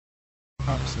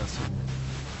Accessing.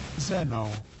 Zeno.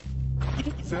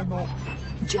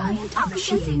 Giant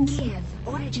machines.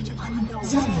 Origin unknown.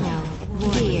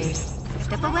 Xenogears.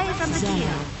 Step away from the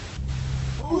gear.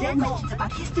 Their questions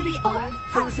about history are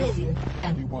forbidden.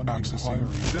 Anyone accessing.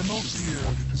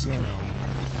 Xenogears. Zeno.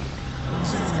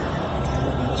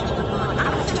 Xenogears.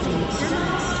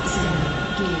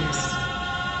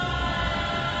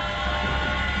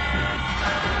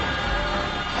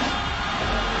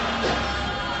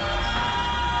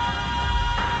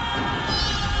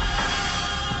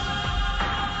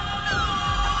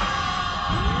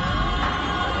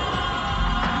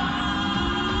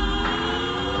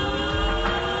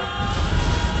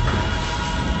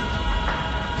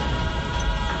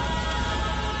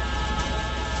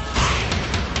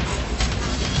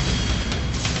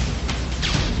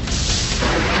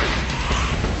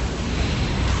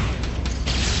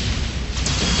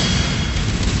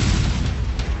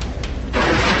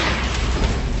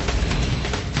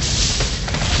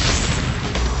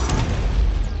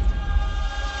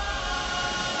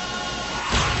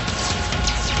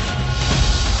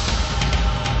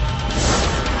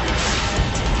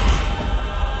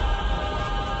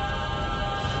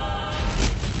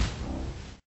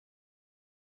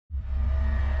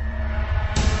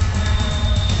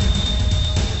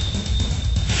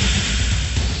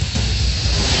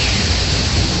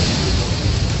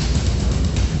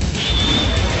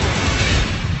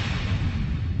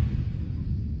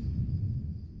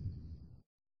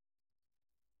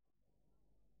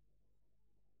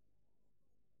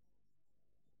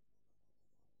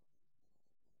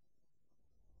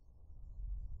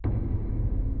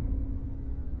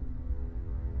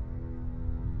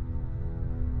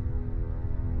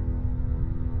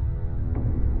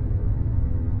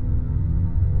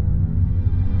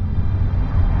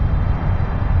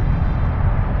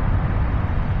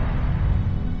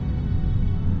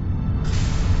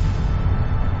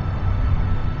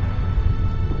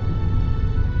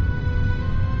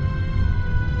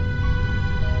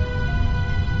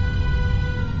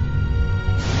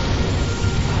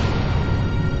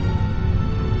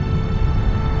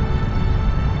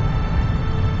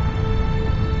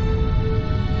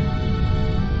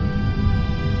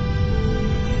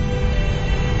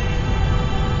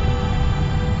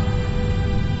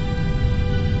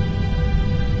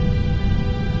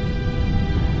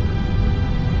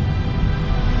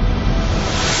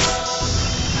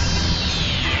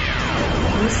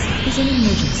 Is an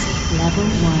emergency. Level 1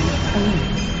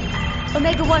 alert.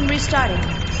 Omega-1 restarting.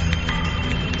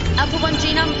 Alpha-1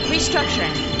 genome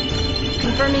restructuring.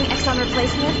 Confirming exon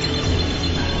replacement.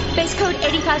 Base code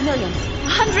 85 million.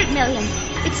 100 million.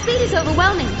 Its speed is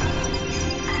overwhelming.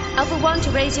 Alpha-1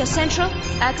 to raise your central.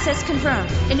 Access confirmed.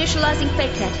 Initializing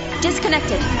fake net.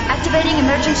 Disconnected. Activating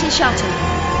emergency shelter.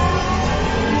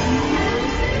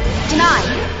 Denied.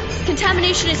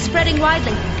 Contamination is spreading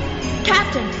widely.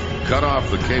 Captain. Cut off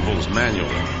the cables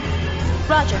manually.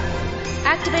 Roger.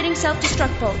 Activating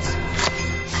self-destruct bolts.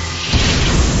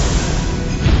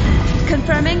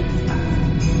 Confirming.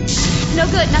 No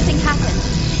good, nothing happened.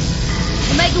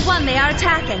 Omega-1, they are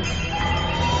attacking.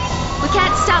 We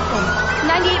can't stop them.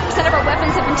 98% of our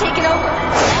weapons have been taken over.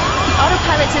 The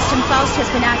autopilot system Faust has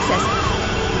been accessed,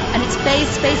 and its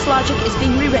phased space logic is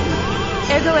being rewritten.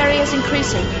 Ergo area is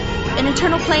increasing. An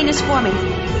internal plane is forming.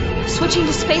 Switching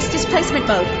to space displacement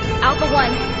mode. Alpha-1,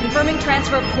 confirming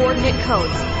transfer of coordinate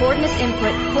codes. Coordinates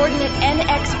input, coordinate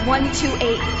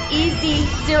NX128,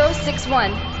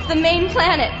 EZ061, the main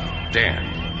planet.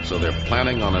 Damn. So they're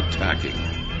planning on attacking.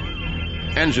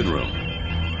 Engine room.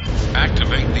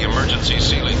 Activate the emergency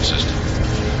sealing system.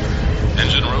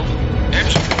 Engine room.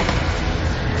 Engine room.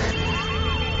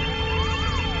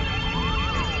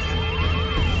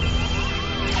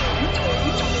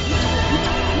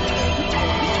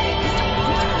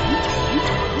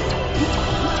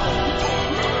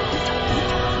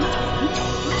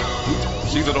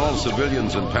 See that all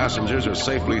civilians and passengers are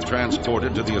safely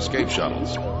transported to the escape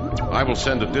shuttles. I will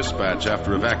send a dispatch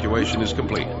after evacuation is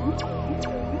complete.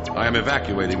 I am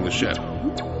evacuating the ship.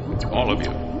 All of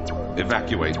you,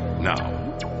 evacuate now.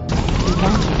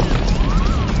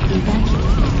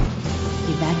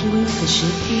 Evacuate the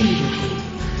ship immediately.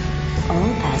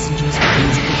 All passengers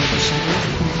please board the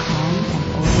shuttle in a calm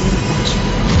and orderly fashion.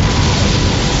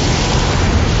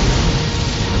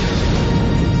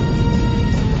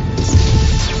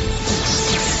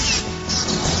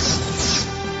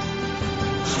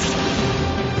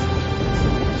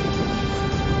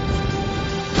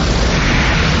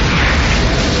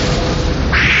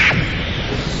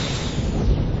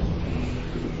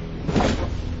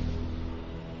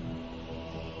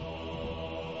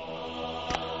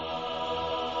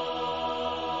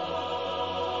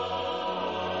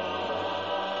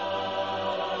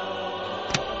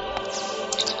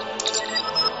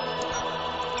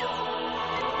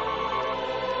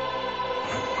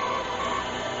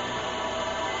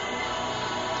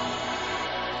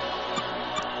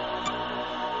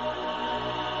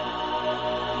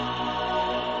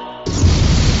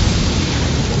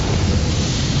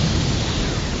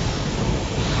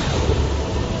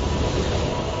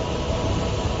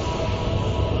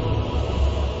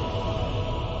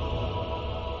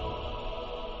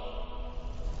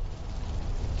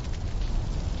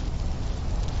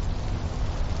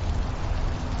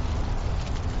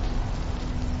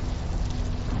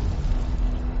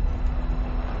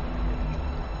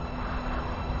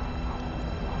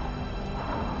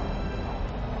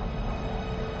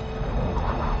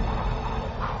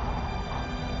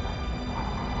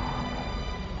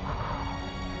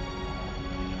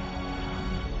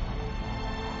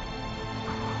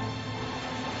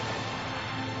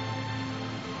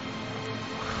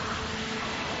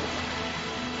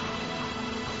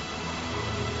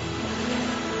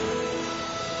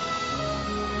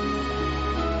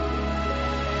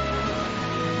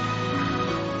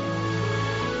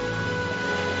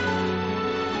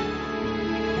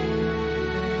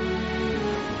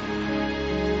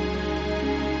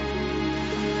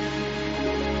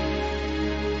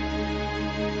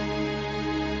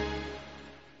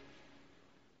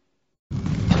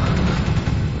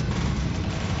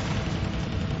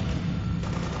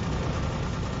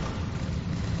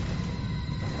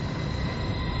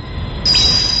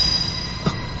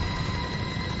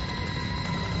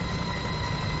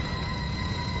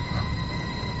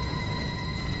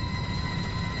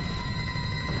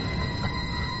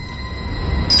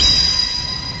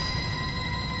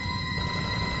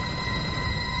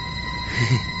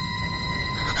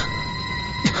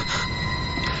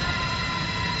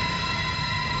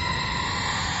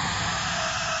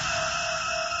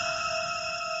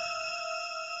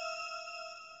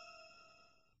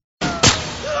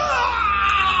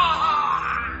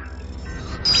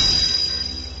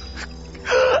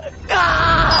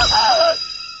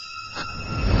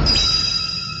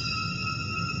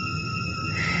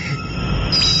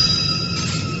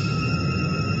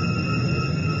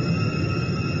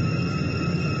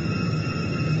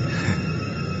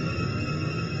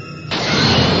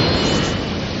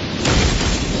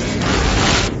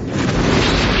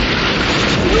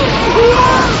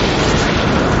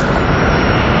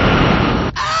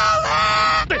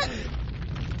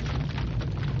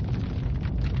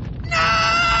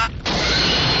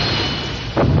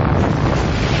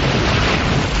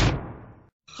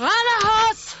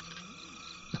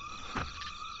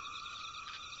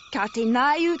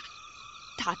 Tatinayu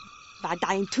tat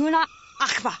Vadaintuna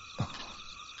Achva.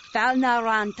 Valna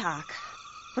Rantak.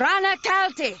 Rana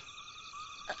Kalti.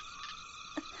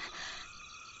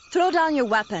 Throw down your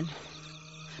weapon.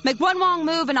 Make one wrong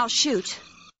move and I'll shoot.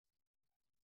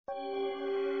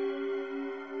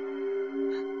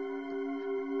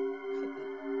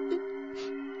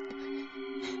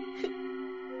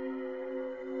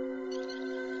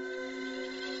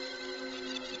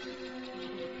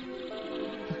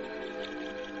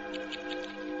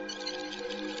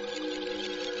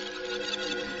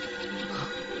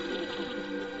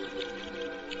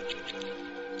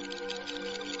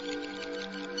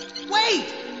 Wait!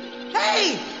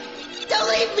 Hey! Don't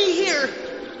leave me here!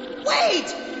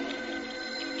 Wait!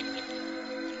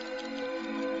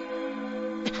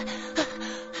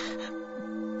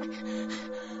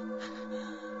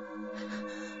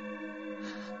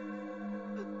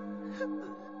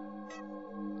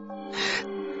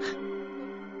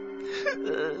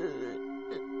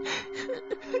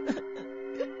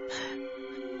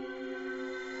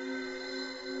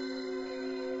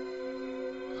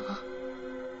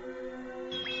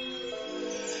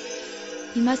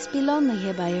 You must be lonely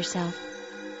here by yourself.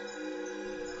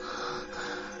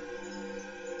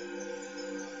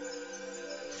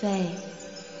 Faye.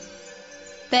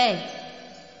 Faye.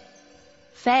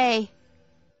 Faye.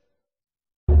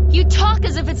 You talk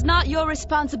as if it's not your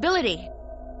responsibility.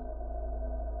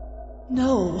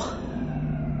 No.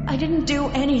 I didn't do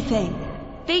anything.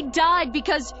 They died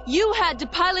because you had to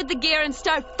pilot the gear and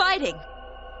start fighting.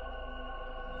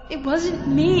 It wasn't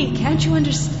me, can't you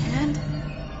understand?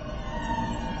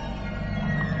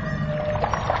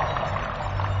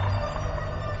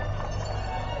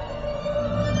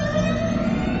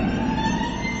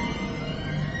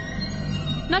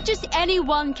 Not just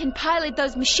anyone can pilot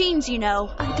those machines, you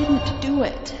know. I didn't do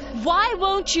it. Why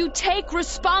won't you take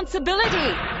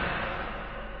responsibility?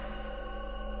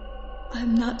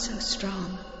 I'm not so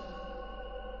strong.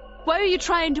 Why are you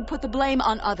trying to put the blame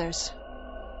on others?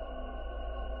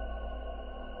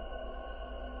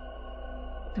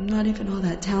 I'm not even all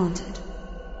that talented.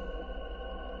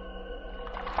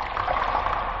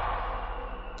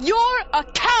 You're a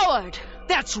coward!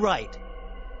 That's right.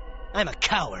 I'm a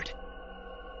coward.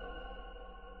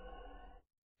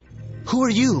 Who are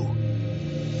you?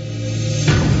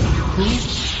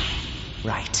 Who?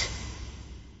 Right.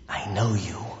 I know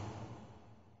you.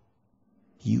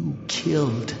 You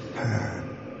killed her.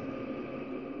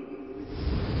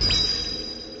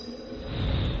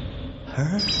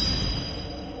 Her?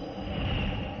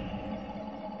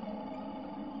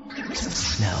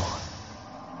 No.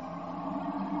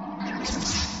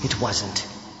 It wasn't.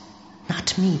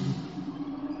 Not me.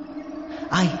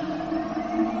 You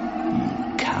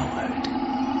coward.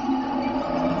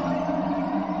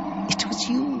 It was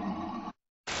you.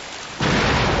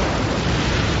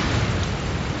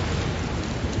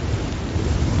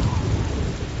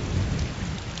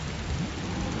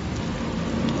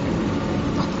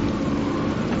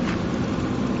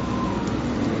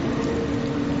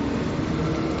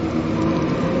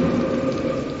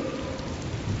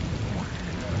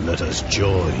 Let us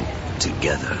join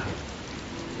together.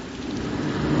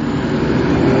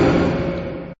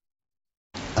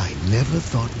 I never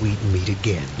thought we'd meet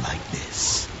again like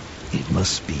this. It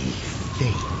must be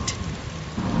fate.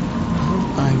 How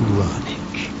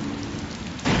ironic.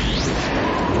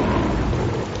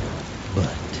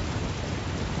 But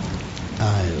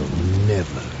I'll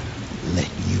never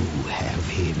let you have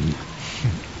him.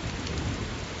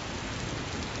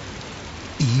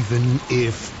 Even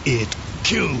if it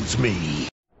kills me.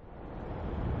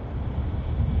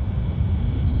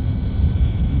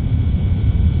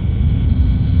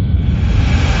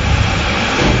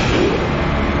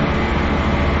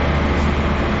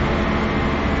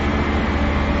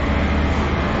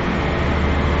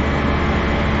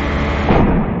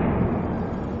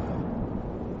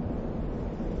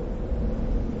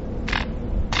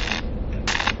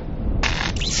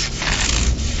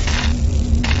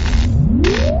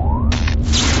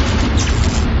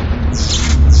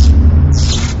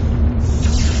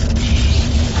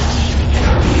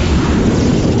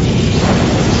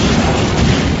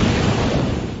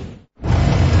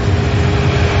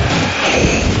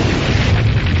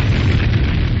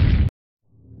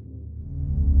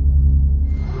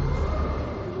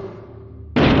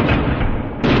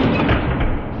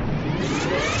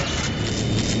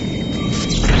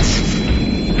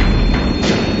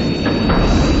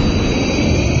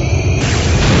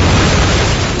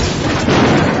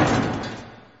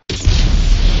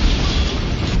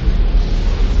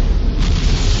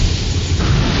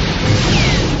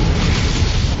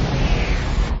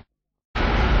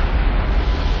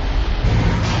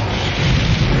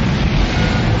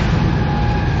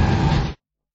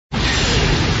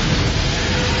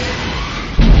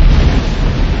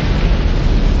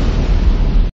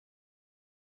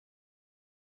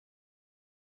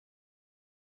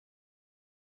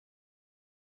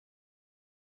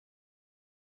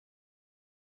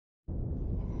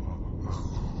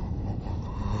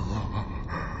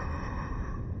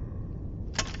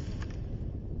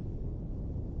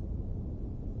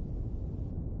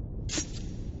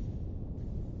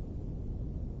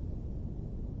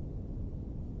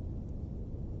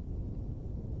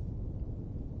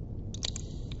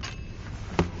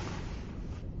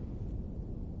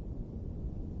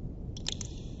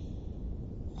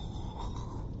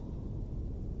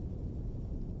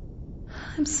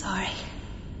 I'm sorry.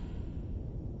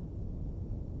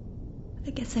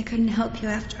 I guess I couldn't help you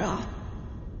after all.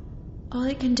 All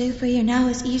I can do for you now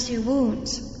is ease your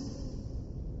wounds.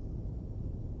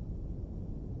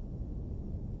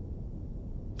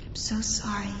 I'm so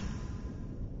sorry.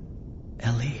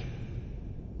 Ellie,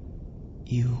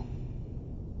 you...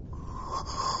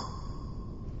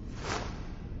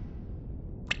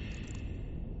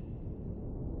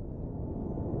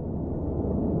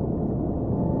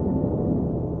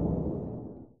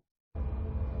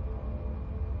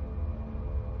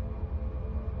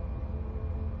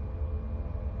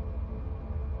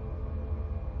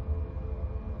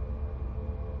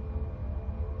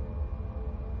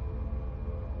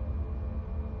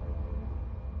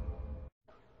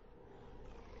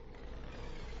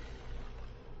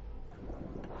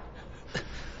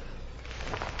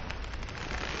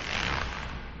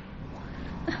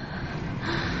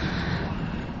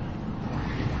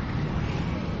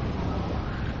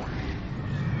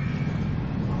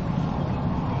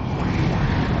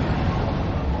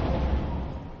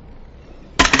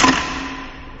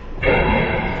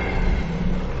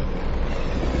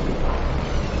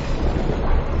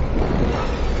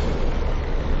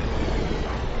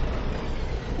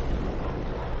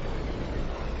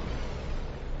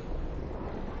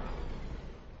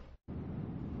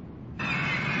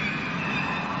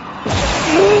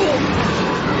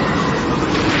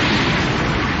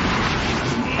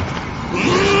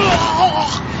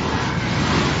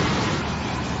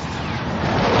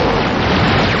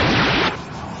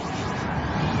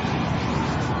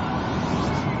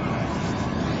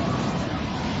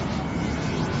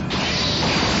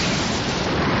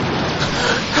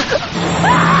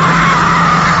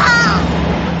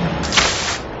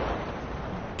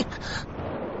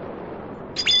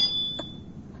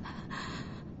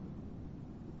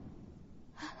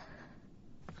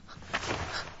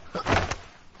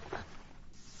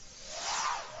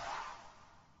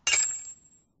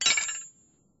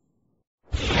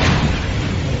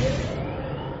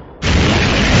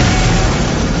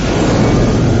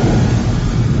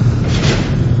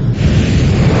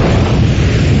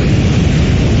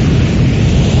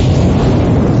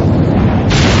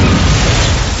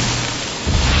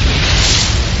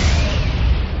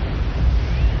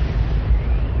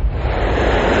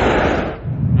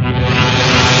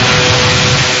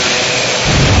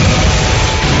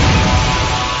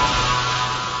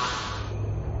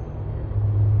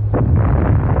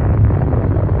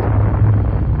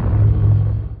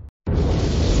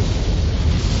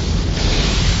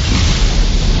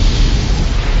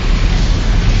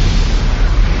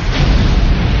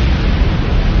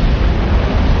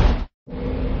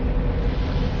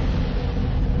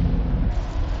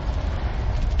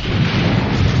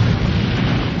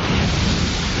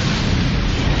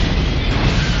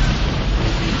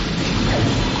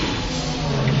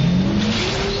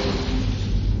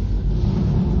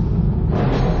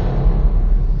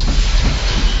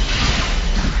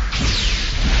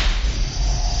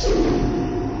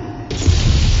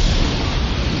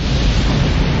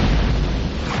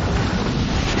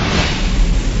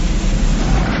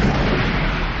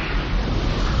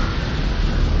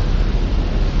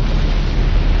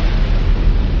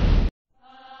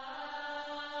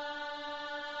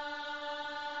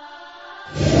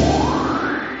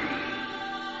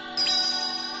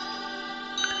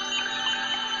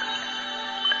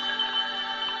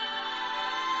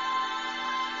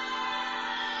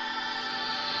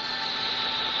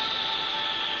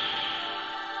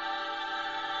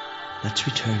 Let's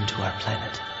return to our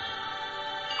planet.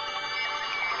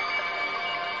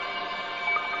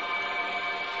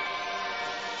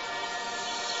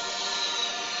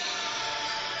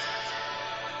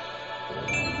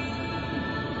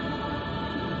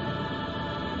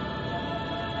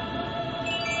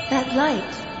 That light.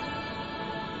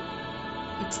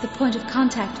 It's the point of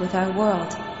contact with our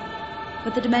world.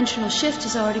 But the dimensional shift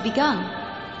has already begun.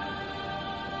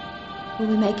 Will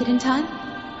we make it in time?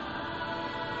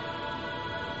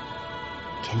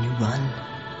 Can you run?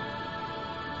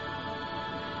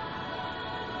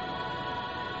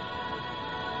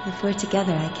 If we're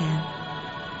together, I can.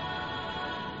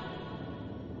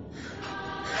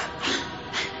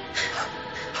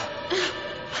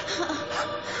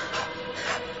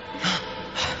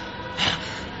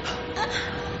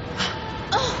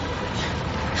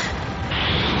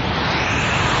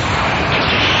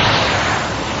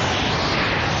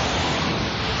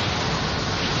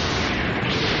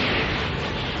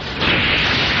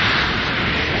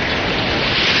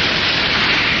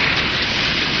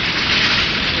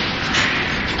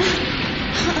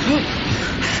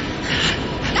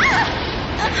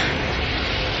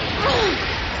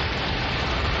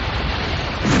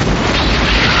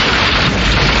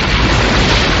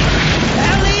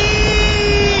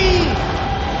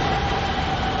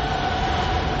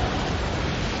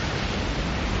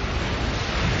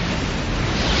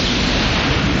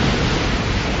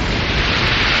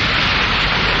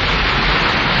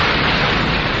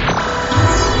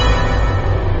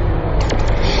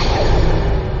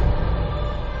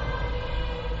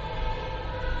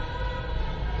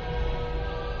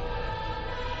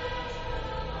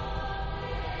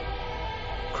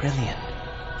 Krillian,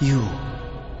 you.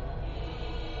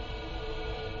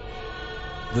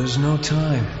 There's no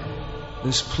time.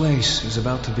 This place is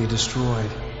about to be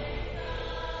destroyed.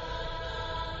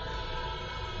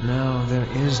 Now there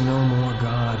is no more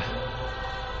God.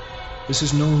 This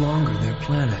is no longer their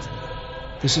planet.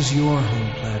 This is your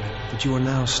home planet that you are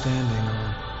now standing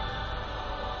on.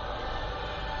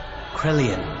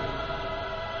 Krillian,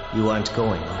 you aren't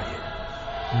going, are you?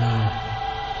 No.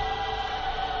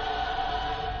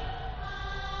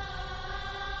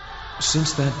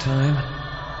 Since that time,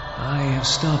 I have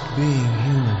stopped being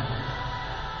human.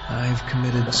 I've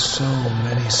committed so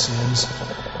many sins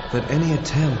that any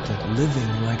attempt at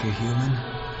living like a human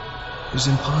is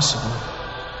impossible.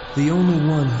 The only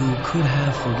one who could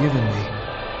have forgiven me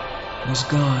was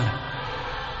God.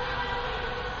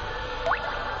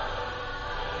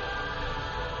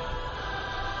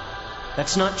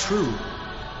 That's not true.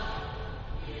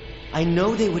 I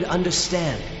know they would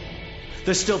understand.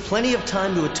 There's still plenty of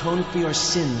time to atone for your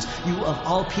sins. You, of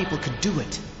all people, could do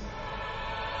it.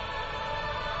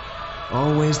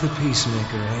 Always the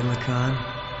peacemaker, eh, Lacan?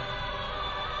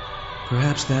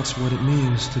 Perhaps that's what it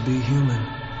means to be human.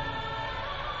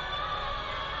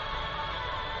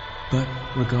 But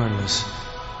regardless,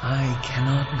 I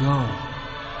cannot go.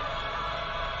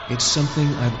 It's something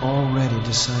I've already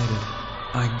decided.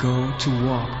 I go to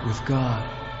walk with God,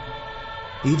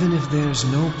 even if there's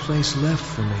no place left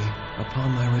for me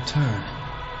upon my return.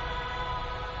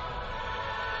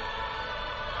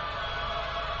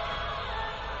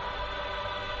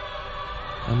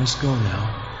 I must go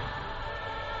now.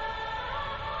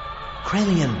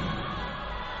 Krillian.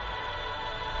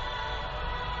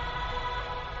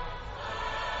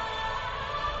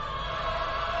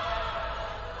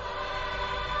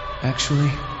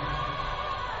 Actually,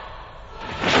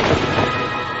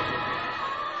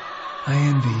 I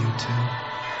envy you two.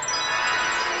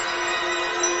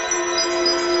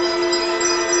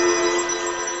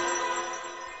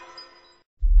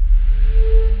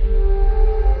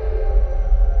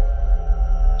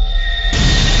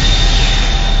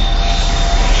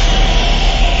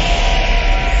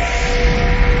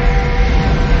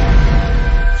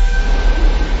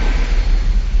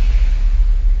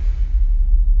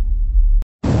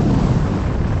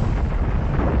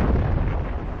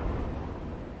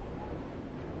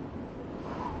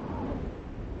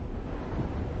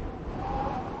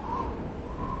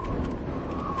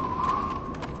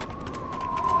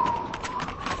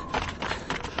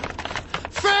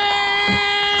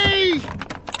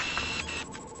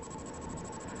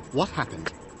 What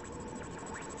happened?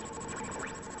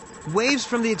 Waves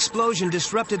from the explosion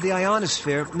disrupted the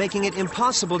ionosphere, making it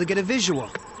impossible to get a visual.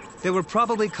 They were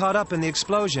probably caught up in the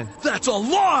explosion. That's a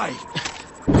lie!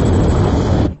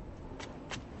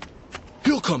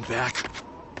 He'll come back.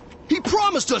 He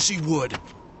promised us he would.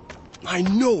 I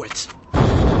know it.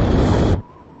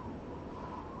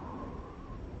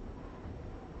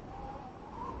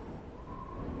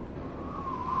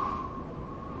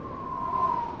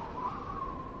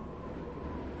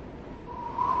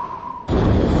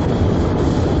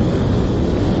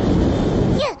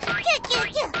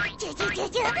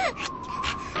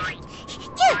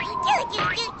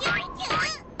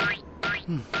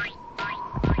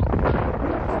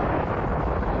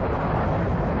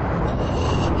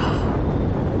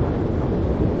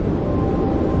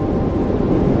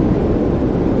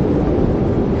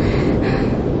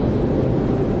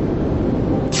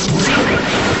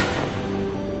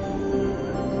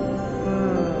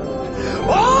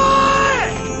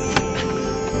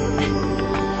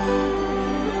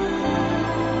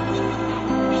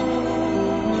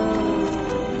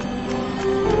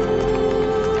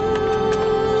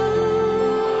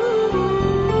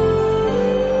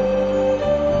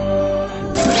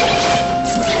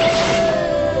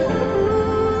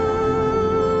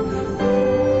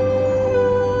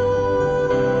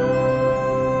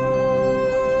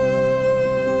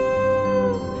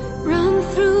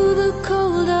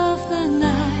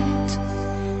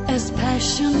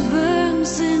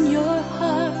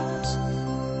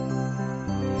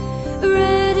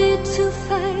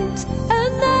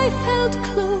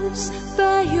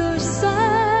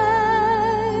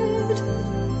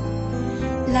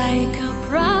 Like a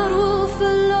proud wolf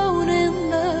alone in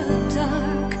the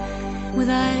dark, with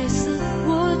eyes that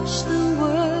watch the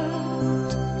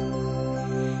world,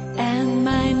 and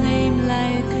my name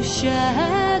like a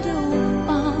shadow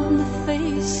on the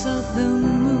face of the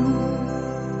moon.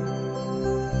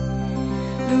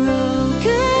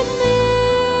 Broken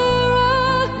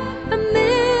mirror, a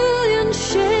million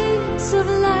shades of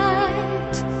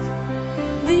light,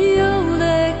 the old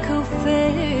echo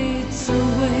fades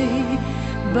away,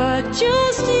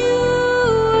 just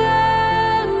you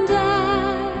and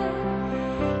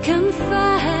I can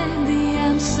find the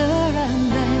answer,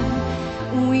 and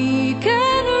then we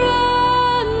can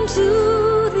run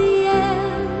to the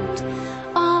end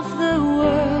of the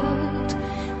world.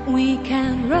 We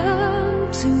can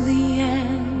run to the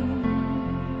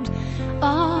end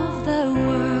of the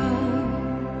world.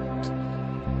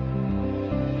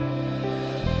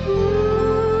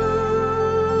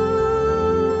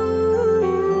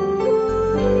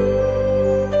 Ooh.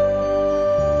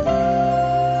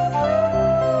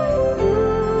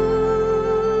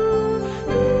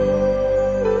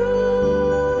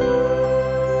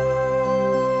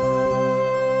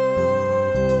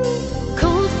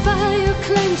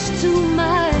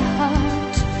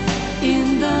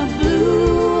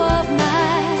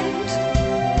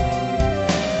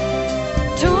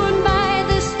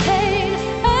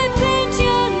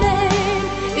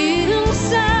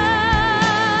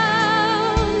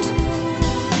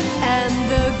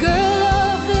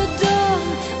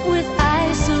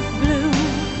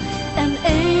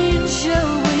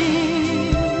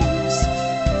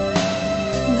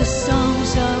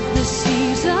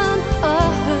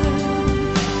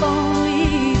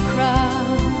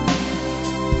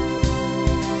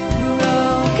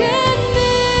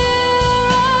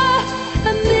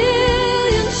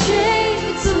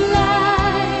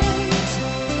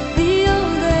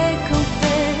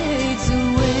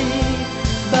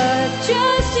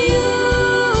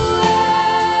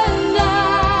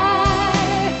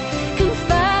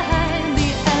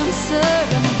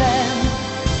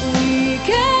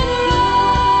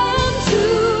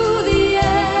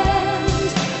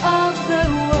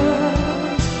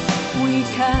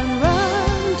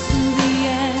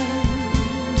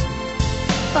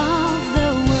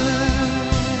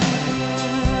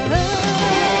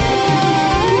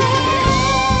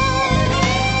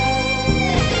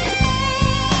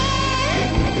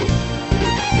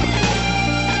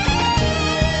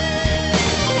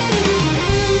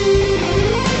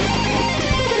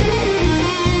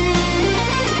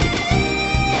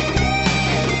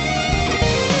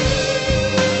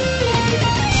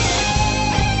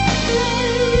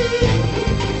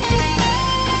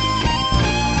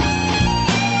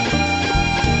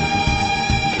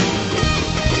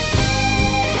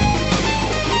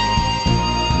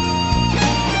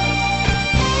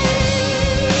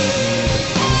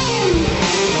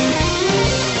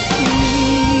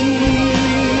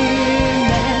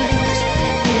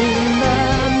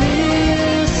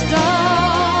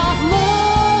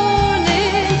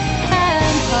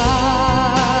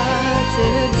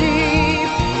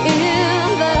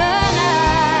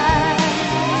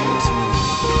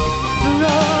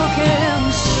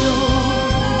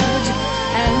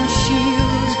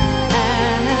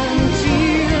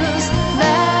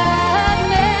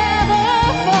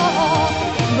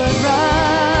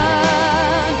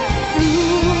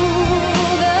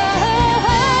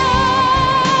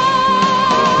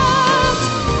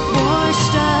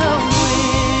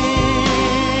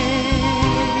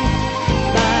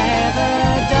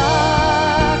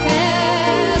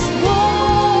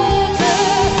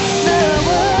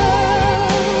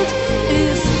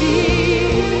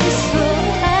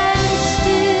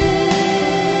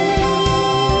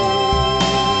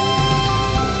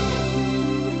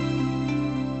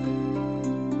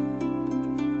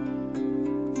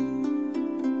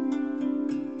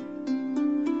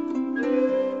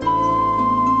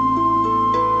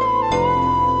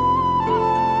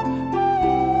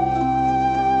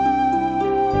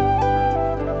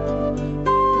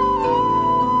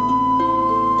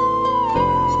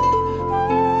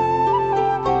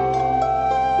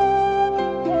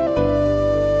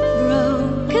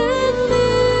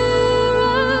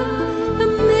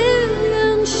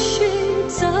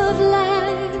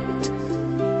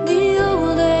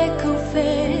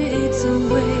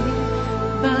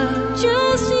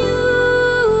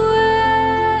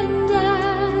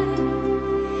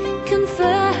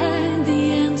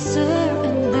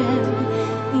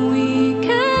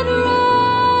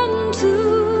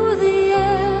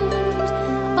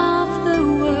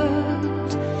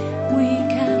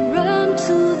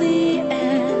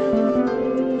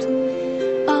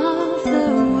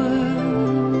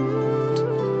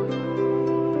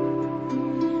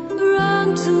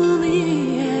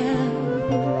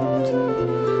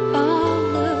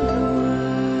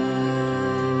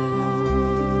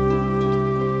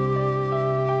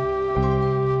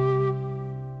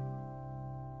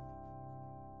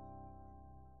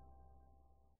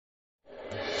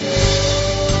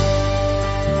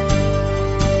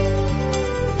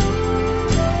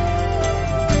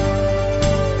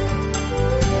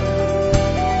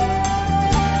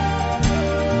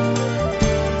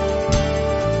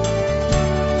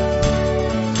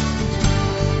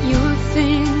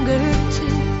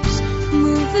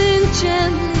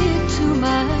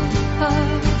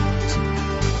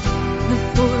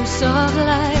 course of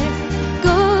life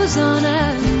goes on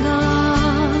and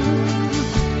on.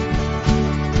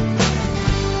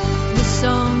 The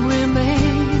song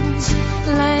remains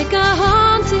like a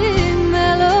haunting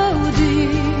melody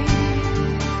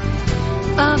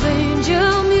of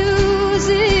angel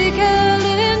music held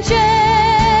in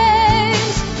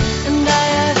chains. And I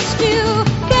ask you,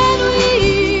 can we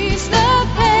ease the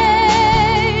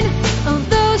pain of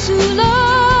those who lost?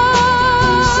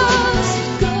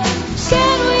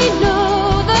 Can we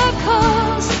know the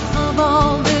cause of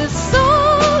all this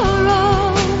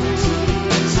sorrow?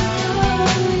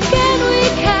 Can we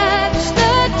catch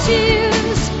the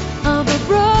tears of a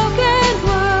broken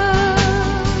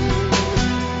world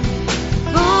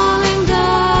falling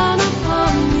down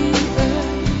upon the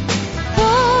earth,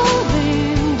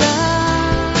 falling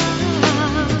down?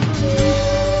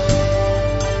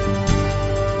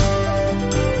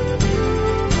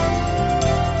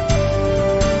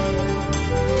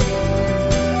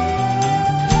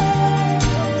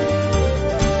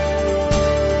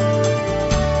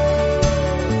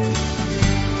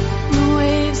 The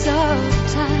waves of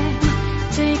time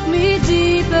take me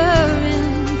deeper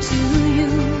into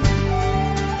you,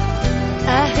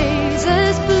 a haze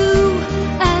as blue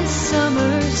as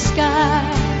summer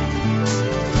skies,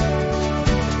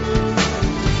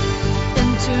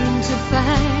 and turn to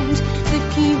find the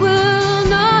key will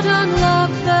not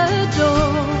unlock the door.